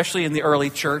 especially in the early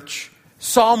church,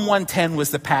 Psalm 110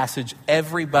 was the passage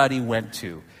everybody went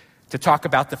to talk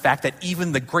about the fact that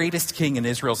even the greatest king in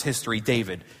Israel's history,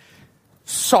 David,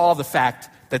 saw the fact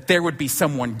that there would be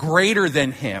someone greater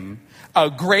than him, a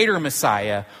greater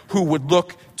Messiah, who would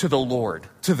look to the Lord,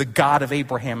 to the God of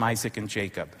Abraham, Isaac, and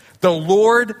Jacob. The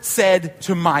Lord said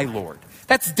to my Lord.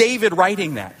 That's David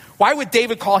writing that. Why would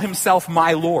David call himself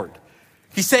my Lord?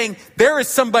 He's saying there is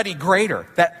somebody greater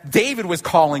that David was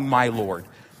calling my Lord.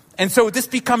 And so this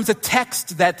becomes a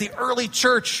text that the early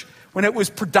church, when it was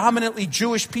predominantly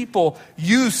Jewish people,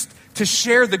 used to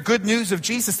share the good news of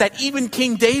Jesus, that even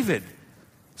King David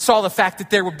saw the fact that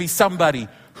there would be somebody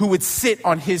who would sit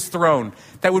on his throne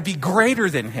that would be greater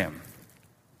than him.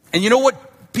 And you know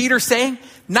what Peter's saying?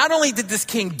 Not only did this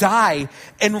king die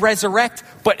and resurrect,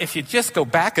 but if you just go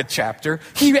back a chapter,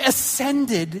 he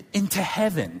ascended into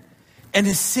heaven and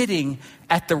is sitting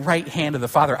at the right hand of the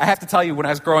Father. I have to tell you, when I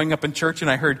was growing up in church and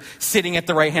I heard sitting at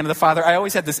the right hand of the Father, I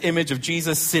always had this image of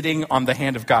Jesus sitting on the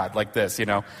hand of God like this, you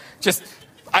know. Just,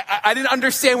 I didn't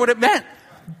understand what it meant.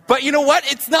 But you know what?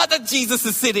 It's not that Jesus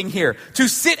is sitting here. To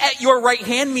sit at your right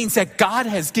hand means that God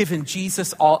has given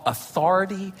Jesus all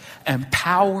authority and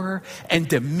power and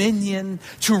dominion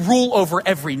to rule over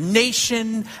every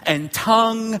nation and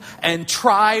tongue and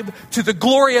tribe to the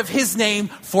glory of his name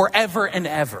forever and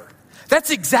ever. That's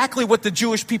exactly what the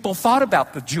Jewish people thought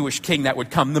about the Jewish king that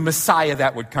would come, the Messiah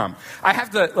that would come. I have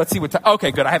to, let's see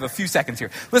okay, good. I have a few seconds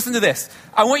here. Listen to this.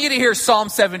 I want you to hear Psalm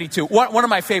 72, one of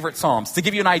my favorite Psalms, to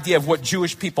give you an idea of what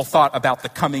Jewish people thought about the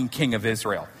coming king of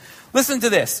Israel. Listen to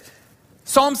this.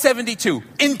 Psalm 72,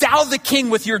 endow the king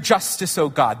with your justice, O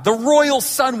God, the royal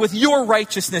son with your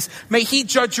righteousness. May he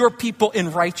judge your people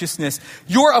in righteousness,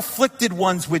 your afflicted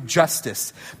ones with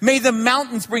justice. May the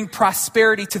mountains bring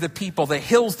prosperity to the people, the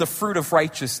hills the fruit of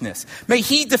righteousness. May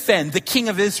he defend the king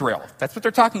of Israel. That's what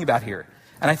they're talking about here.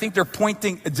 And I think they're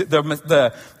pointing,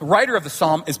 the writer of the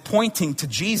psalm is pointing to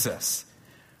Jesus.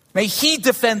 May he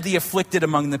defend the afflicted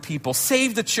among the people,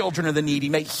 save the children of the needy.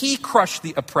 May he crush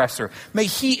the oppressor. May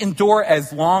he endure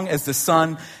as long as the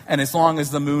sun and as long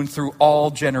as the moon through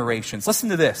all generations. Listen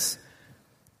to this.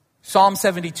 Psalm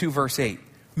 72 verse 8.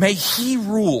 May he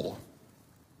rule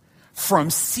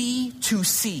from sea to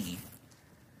sea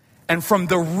and from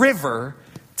the river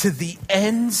to the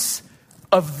ends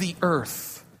of the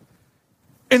earth.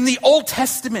 In the Old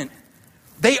Testament,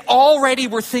 they already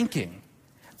were thinking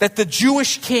that the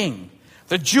Jewish king,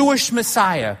 the Jewish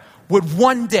Messiah, would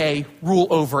one day rule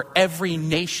over every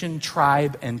nation,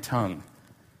 tribe, and tongue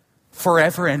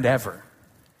forever and ever.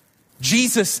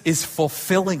 Jesus is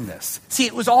fulfilling this. See,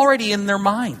 it was already in their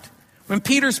mind. When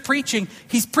Peter's preaching,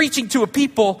 he's preaching to a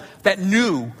people that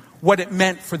knew what it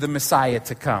meant for the Messiah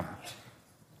to come.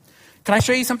 Can I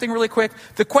show you something really quick?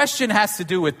 The question has to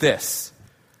do with this.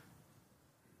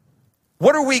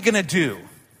 What are we going to do?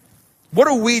 What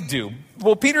do we do?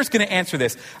 Well, Peter's going to answer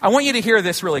this. I want you to hear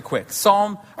this really quick.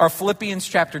 Philippians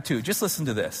chapter 2. Just listen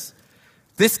to this.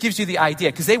 This gives you the idea,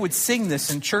 because they would sing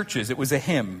this in churches. It was a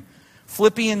hymn.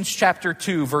 Philippians chapter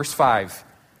 2, verse 5.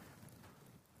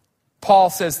 Paul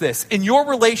says this, in your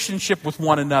relationship with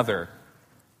one another.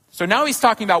 So now he's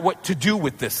talking about what to do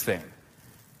with this thing.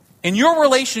 In your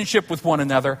relationship with one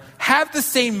another, have the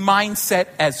same mindset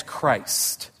as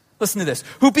Christ. Listen to this.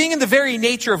 Who being in the very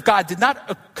nature of God did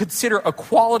not consider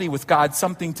equality with God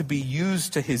something to be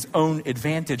used to his own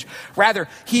advantage. Rather,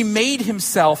 he made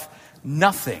himself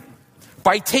nothing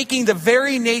by taking the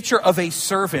very nature of a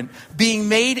servant, being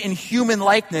made in human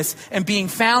likeness and being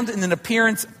found in an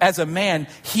appearance as a man,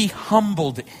 he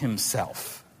humbled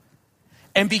himself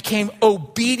and became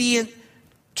obedient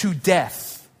to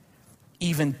death,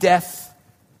 even death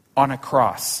on a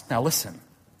cross. Now listen.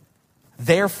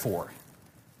 Therefore,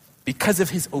 because of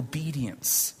his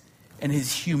obedience and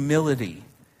his humility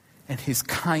and his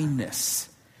kindness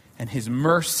and his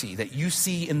mercy that you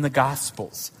see in the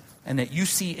Gospels and that you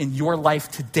see in your life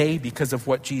today because of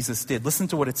what Jesus did. Listen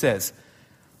to what it says.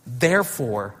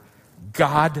 Therefore,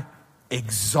 God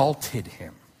exalted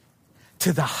him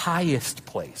to the highest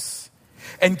place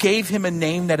and gave him a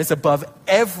name that is above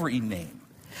every name.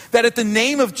 That at the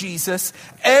name of Jesus,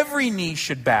 every knee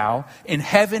should bow in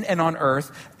heaven and on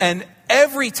earth, and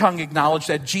every tongue acknowledge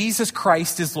that Jesus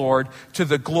Christ is Lord, to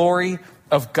the glory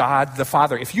of God the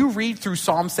Father. If you read through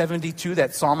Psalm 72,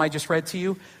 that psalm I just read to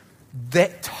you,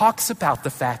 that talks about the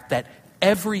fact that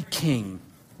every king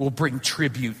will bring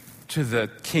tribute to the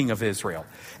King of Israel.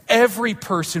 Every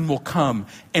person will come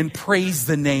and praise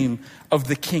the name of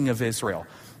the King of Israel.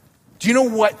 Do you know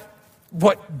what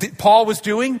Paul was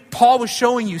doing? Paul was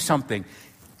showing you something.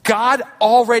 God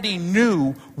already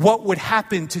knew what would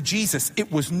happen to Jesus.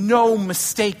 It was no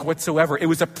mistake whatsoever. It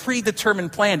was a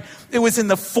predetermined plan. It was in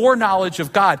the foreknowledge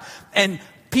of God. And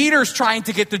Peter's trying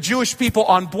to get the Jewish people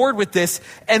on board with this.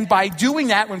 And by doing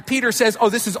that, when Peter says, oh,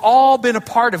 this has all been a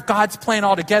part of God's plan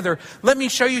altogether, let me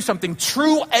show you something.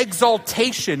 True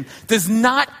exaltation does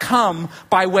not come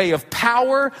by way of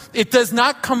power. It does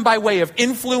not come by way of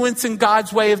influence in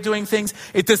God's way of doing things.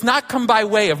 It does not come by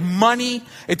way of money.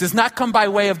 It does not come by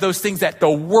way of those things that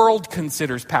the world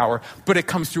considers power, but it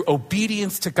comes through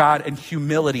obedience to God and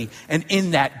humility. And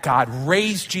in that, God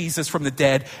raised Jesus from the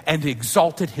dead and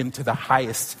exalted him to the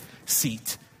highest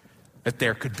seat that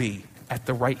there could be at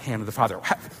the right hand of the Father.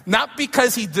 Not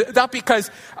because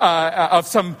of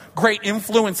some great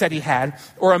influence that he had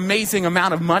or amazing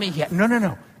amount of money he had.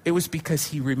 No. It was because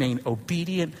he remained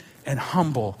obedient and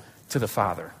humble to the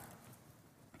Father.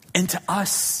 And to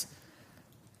us.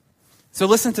 So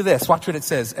listen to this. Watch what it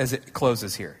says as it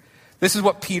closes here. This is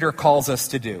what Peter calls us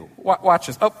to do. Watch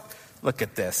this. Oh, look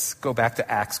at this. Go back to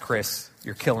Acts, Chris.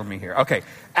 You're killing me here. Okay,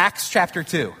 Acts chapter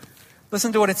 2.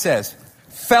 Listen to what it says.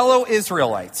 Fellow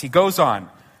Israelites, he goes on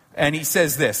and he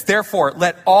says this, therefore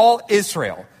let all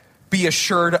Israel be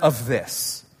assured of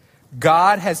this.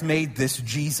 God has made this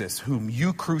Jesus whom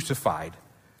you crucified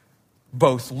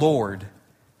both Lord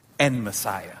and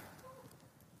Messiah.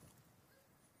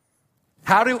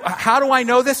 How do I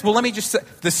know this? Well, let me just say,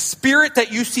 the Spirit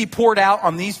that you see poured out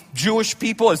on these Jewish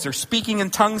people as they're speaking in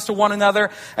tongues to one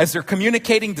another, as they're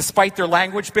communicating despite their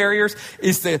language barriers,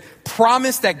 is the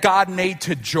promise that God made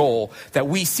to Joel that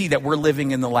we see that we're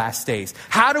living in the last days.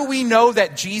 How do we know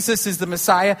that Jesus is the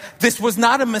Messiah? This was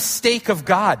not a mistake of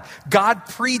God. God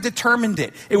predetermined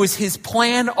it. It was his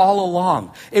plan all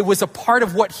along. It was a part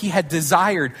of what he had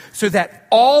desired so that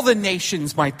all the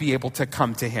nations might be able to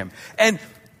come to him. And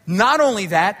not only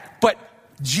that, but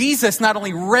Jesus not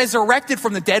only resurrected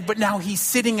from the dead, but now he's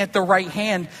sitting at the right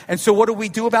hand. And so what do we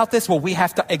do about this? Well, we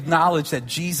have to acknowledge that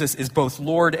Jesus is both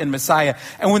Lord and Messiah.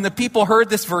 And when the people heard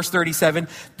this, verse 37,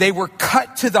 they were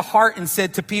cut to the heart and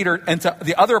said to Peter and to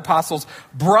the other apostles,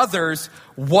 "Brothers,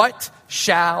 what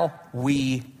shall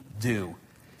we do?"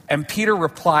 And Peter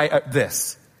replied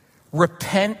this,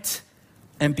 "Repent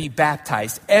and be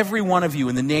baptized, every one of you,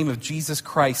 in the name of Jesus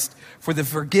Christ, for the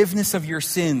forgiveness of your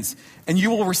sins, and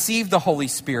you will receive the Holy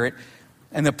Spirit.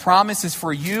 And the promise is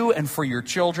for you and for your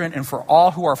children and for all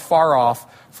who are far off,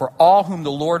 for all whom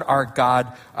the Lord our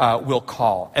God will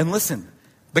call." And listen,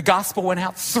 the gospel went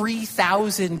out.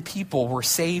 3,000 people were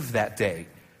saved that day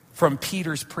from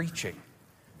Peter's preaching.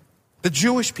 The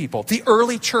Jewish people, the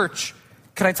early church,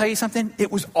 can I tell you something?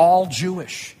 It was all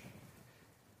Jewish.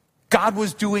 God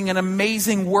was doing an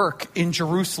amazing work in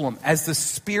Jerusalem as the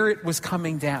Spirit was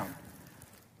coming down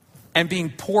and being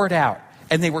poured out.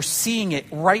 And they were seeing it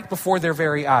right before their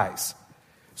very eyes.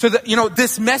 So that,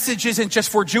 this message isn't just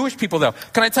for Jewish people, though.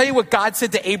 Can I tell you what God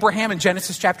said to Abraham in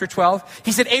Genesis chapter 12?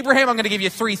 He said, "Abraham, I'm going to give you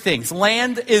 3 things.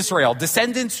 Land, Israel,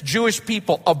 descendants, Jewish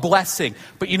people, a blessing."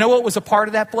 But you know what was a part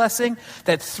of that blessing?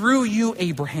 That through you,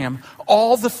 Abraham,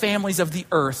 all the families of the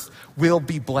earth will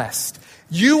be blessed.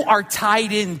 You are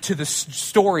tied into the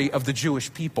story of the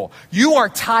Jewish people. You are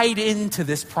tied into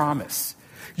this promise.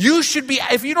 You should be,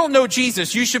 if you don't know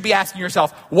Jesus, you should be asking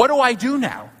yourself, what do I do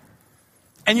now?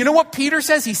 And you know what Peter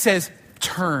says? He says,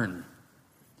 turn,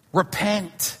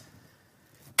 repent.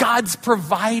 God's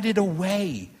provided a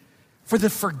way for the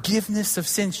forgiveness of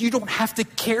sins. You don't have to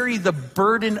carry the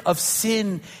burden of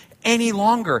sin any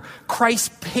longer.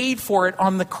 Christ paid for it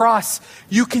on the cross.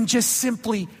 You can just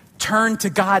simply turn to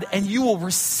God and you will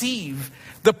receive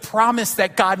the promise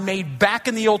that God made back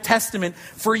in the Old Testament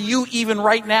for you even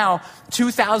right now,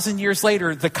 2,000 years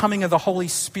later, the coming of the Holy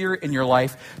Spirit in your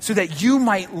life so that you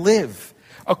might live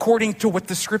according to what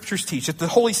the scriptures teach, that the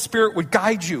Holy Spirit would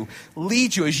guide you,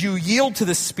 lead you as you yield to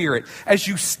the Spirit. As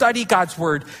you study God's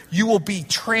word, you will be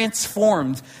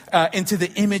transformed into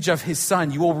the image of his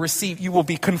Son. You will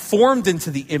be conformed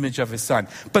into the image of his Son.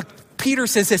 But Peter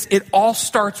says this, it all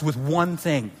starts with one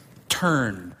thing.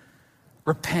 Turn,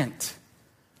 repent.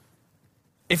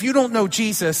 If you don't know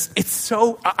Jesus,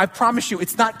 I promise you,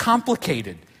 it's not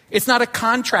complicated. It's not a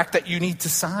contract that you need to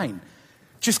sign.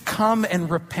 Just come and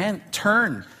repent,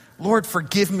 turn. Lord,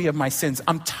 forgive me of my sins.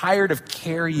 I'm tired of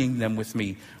carrying them with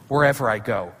me wherever I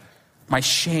go. My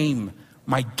shame,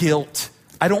 my guilt.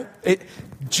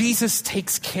 Jesus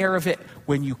takes care of it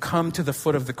when you come to the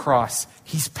foot of the cross.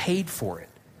 He's paid for it.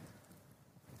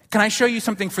 Can I show you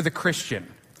something for the Christian?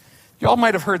 Y'all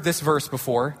might have heard this verse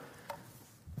before.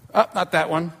 Oh, not that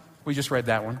one. We just read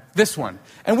that one. This one.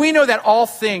 "And we know that all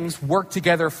things work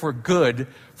together for good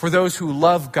for those who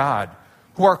love God,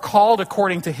 who are called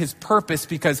according to his purpose,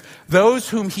 because those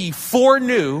whom he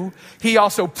foreknew, he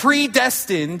also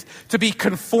predestined to be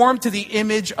conformed to the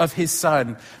image of his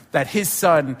Son, that his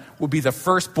Son would be the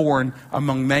firstborn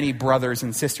among many brothers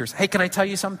and sisters." Hey, can I tell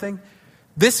you something?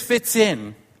 This fits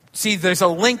in. See, there's a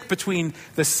link between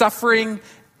the suffering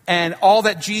and all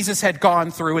that Jesus had gone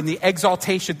through and the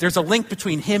exaltation. There's a link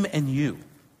between him and you.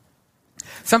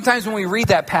 Sometimes when we read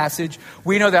that passage,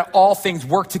 we know that all things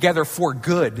work together for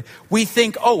good. We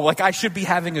think, I should be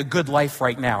having a good life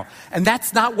right now. And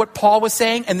that's not what Paul was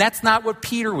saying, and that's not what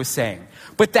Peter was saying.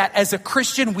 But that as a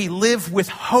Christian, we live with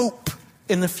hope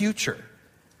in the future.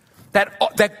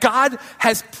 That God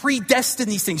has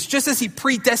predestined these things. Just as he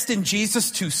predestined Jesus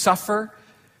to suffer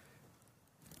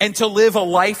and to live a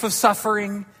life of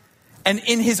suffering, and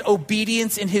in his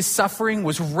obedience, in his suffering,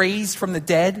 was raised from the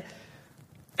dead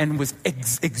and was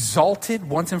exalted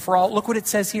once and for all. Look what it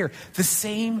says here. The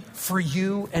same for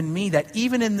you and me, that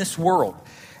even in this world,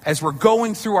 as we're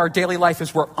going through our daily life,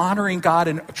 as we're honoring God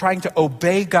and trying to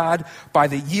obey God by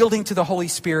the yielding to the Holy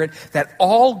Spirit, that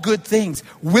all good things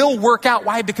will work out.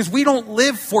 Why? Because we don't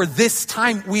live for this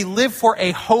time. We live for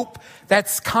a hope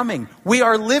that's coming. We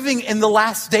are living in the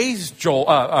last days,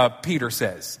 Peter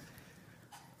says.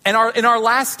 And in our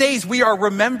last days, we are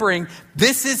remembering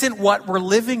this isn't what we're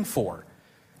living for.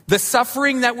 The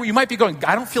suffering that you might be going,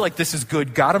 I don't feel like this is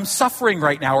good, God. I'm suffering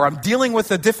right now, or I'm dealing with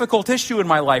a difficult issue in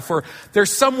my life, or there's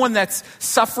someone that's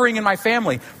suffering in my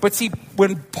family. But see,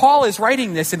 when Paul is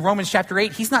writing this in Romans chapter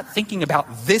 8, he's not thinking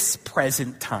about this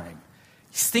present time.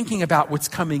 He's thinking about what's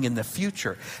coming in the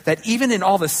future. That even in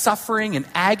all the suffering and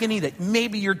agony that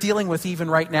maybe you're dealing with even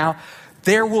right now,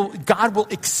 God will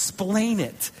explain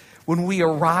it when we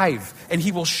arrive, and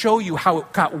he will show you how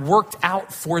it got worked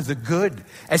out for the good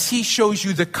as he shows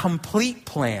you the complete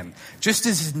plan. Just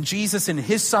as in Jesus in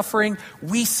his suffering,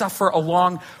 we suffer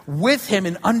along with him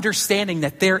in understanding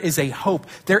that there is a hope.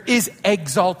 There is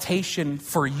exaltation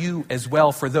for you as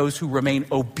well, for those who remain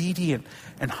obedient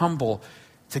and humble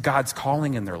to God's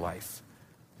calling in their life.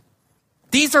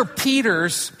 These are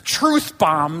Peter's truth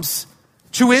bombs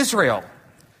to Israel.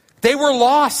 They were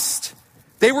lost.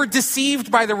 They were deceived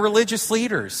by the religious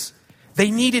leaders. They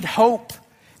needed hope.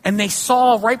 And they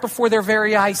saw right before their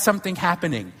very eyes something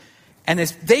happening. And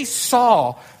as they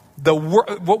saw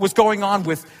what was going on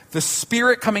with the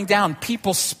Spirit coming down,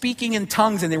 people speaking in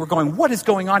tongues, and they were going, what is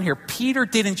going on here? Peter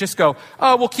didn't just go,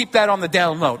 oh, we'll keep that on the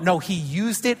down low. No, he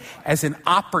used it as an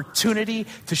opportunity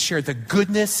to share the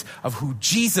goodness of who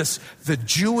Jesus, the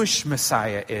Jewish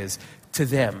Messiah, is to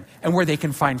them, and where they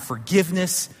can find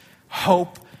forgiveness,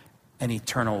 hope, and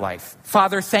eternal life.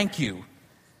 Father, thank you,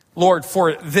 Lord,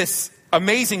 for this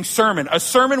amazing sermon, a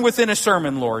sermon within a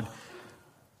sermon, Lord,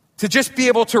 to just be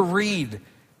able to read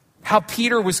how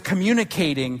Peter was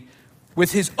communicating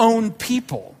with his own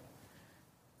people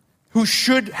who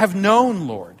should have known,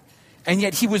 Lord, and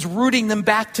yet he was rooting them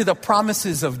back to the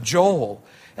promises of Joel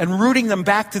and rooting them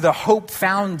back to the hope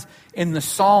found in the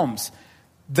Psalms,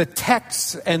 the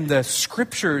texts and the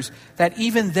scriptures that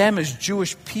even them as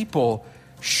Jewish people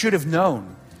should have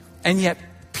known. And yet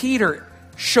Peter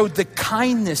showed the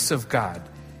kindness of God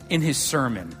in his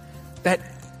sermon, that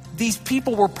these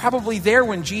people were probably there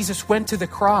when Jesus went to the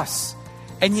cross.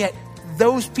 And yet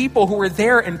those people who were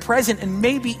there and present and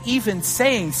maybe even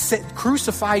saying,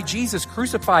 crucify Jesus,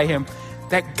 crucify him,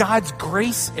 that God's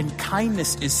grace and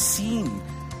kindness is seen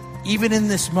even in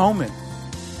this moment.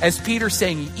 As Peter's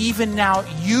saying, even now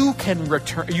you can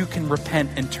repent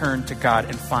and turn to God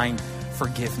and find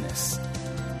forgiveness.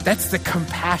 That's the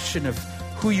compassion of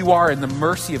who you are and the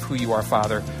mercy of who you are,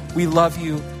 Father. We love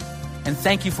you, and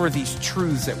thank you for these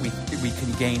truths that we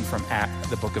can gain from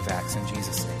the book of Acts. In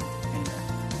Jesus' name,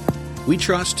 amen. We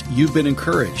trust you've been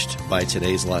encouraged by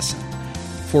today's lesson.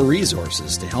 For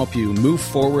resources to help you move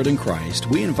forward in Christ,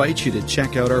 we invite you to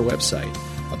check out our website,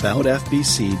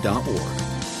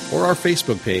 aboutfbc.org, or our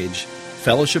Facebook page,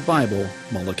 Fellowship Bible,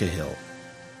 Mullica Hill.